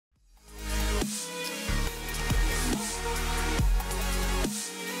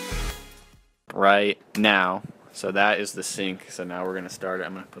right now. So that is the sync. So now we're gonna start it.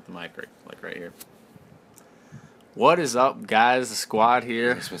 I'm gonna put the mic right here. What is up, guys? The squad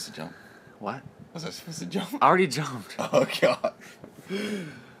here. Was I supposed to jump? What? Was I supposed to jump? I already jumped. Oh god.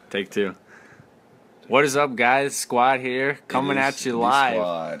 Take two. What is up, guys? Squad here, coming at you live.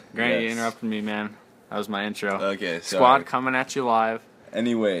 Squad. Grant, yes. you interrupted me, man. That was my intro. Okay, sorry. Squad coming at you live.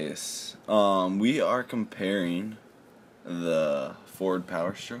 Anyways, we are comparing the Ford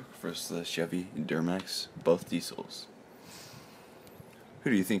Powerstroke versus the Chevy Duramax, both diesels. Who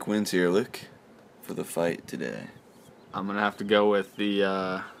do you think wins here, Luke, for the fight today? I'm gonna have to go with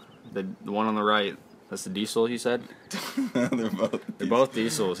the one on the right. That's the diesel, you said? They're both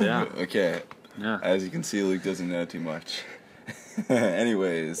diesels, yeah. Okay. Yeah. As you can see, Luke doesn't know too much.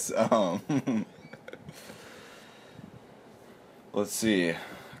 Anyways, let's see.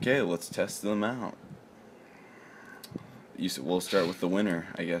 Okay, let's test them out. We'll start with the winner,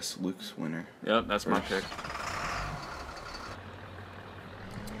 I guess. Luke's winner. Yep, that's my pick.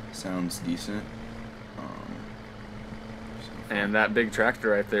 Sounds decent. And that big tractor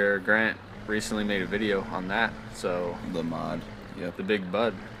right there, Grant recently made a video on that. So the mod, yep. The Big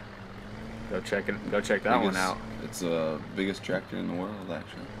Bud. Go check that one out. It's the biggest tractor in the world,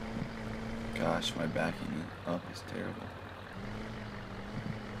 actually. Gosh, my backing up is terrible.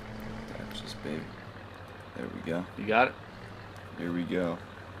 That's just baby. There we go. You got it? Here we go.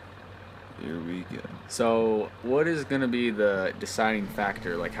 Here we go. So, what is going to be the deciding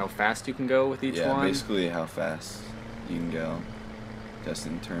factor? Like how fast you can go with each one? Yeah, basically how fast you can go.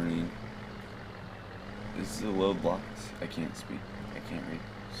 Testing turning. This is a load block. I can't speak. I can't read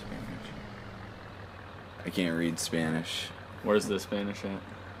Spanish. I can't read Spanish. Where's the Spanish at?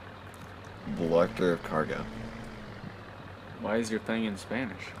 Director of cargo. Why is your thing in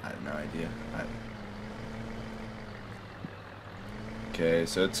Spanish? I have no idea. Okay,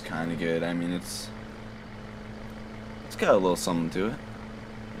 so it's kind of good. I mean, it's got a little something to it.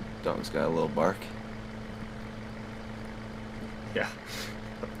 Dog's got a little bark. Yeah.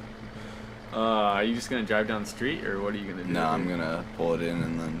 Are you just gonna drive down the street, or what are you gonna do? No, I'm gonna pull it in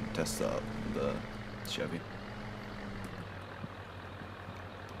and then test out the Chevy.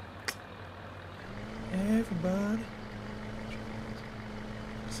 Everybody.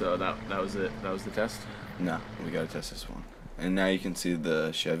 So that was it. That was the test. No, we gotta test this one. And now you can see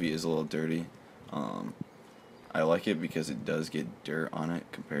the Chevy is a little dirty. I like it because it does get dirt on it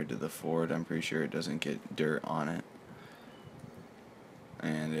compared to the Ford. I'm pretty sure it doesn't get dirt on it.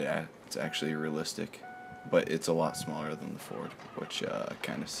 And it's actually realistic. But it's a lot smaller than the Ford, which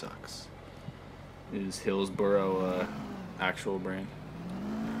kind of sucks. Is Hillsboro actual brand?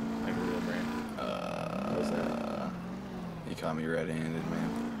 Like a real brand? What was that? You caught me red-handed,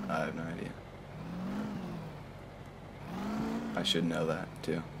 man. I have no idea. I should know that,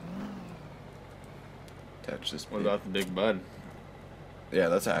 too. Touch this. What about the Big Bud? Yeah,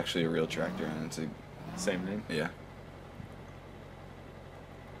 that's actually a real tractor, and it's a... Same name? Yeah.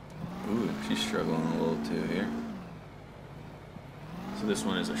 Ooh, she's struggling a little, too, here. So this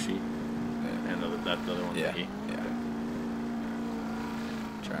one is a she? Yeah. And the other one's a he? Yeah.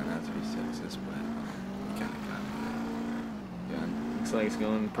 Try not to be sexist, but you kind of got it. Yeah. Looks like it's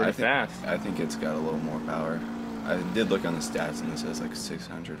going pretty fast. I think it's got a little more power. I did look on the stats, and it says like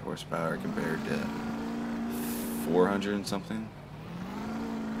 600 horsepower compared to 400 and something.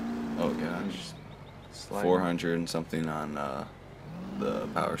 Oh gosh, 400 and something on the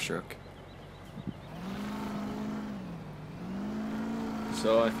Powerstroke.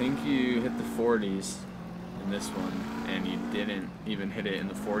 So I think you hit the 40s in this one, and you didn't even hit it in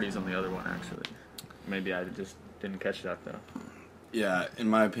the 40s on the other one. Actually, maybe I just didn't catch that though. Yeah, in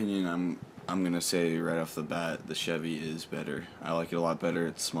my opinion, I'm gonna say right off the bat the Chevy is better. I like it a lot better.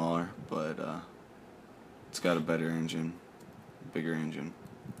 It's smaller, but it's got a better engine, bigger engine.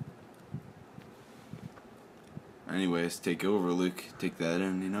 Anyways, take over, Luke. Take that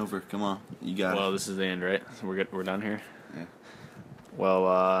ending over. Come on, you got it. Well, this is the end, right? So we're done here. Yeah.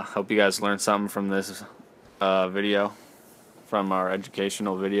 Well, hope you guys learned something from this video, from our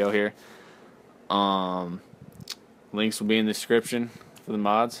educational video here. Links will be in the description for the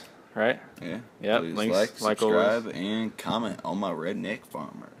mods, right? Yeah. Yep. Please links, like, subscribe, over. and comment on my redneck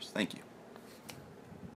farmers. Thank you.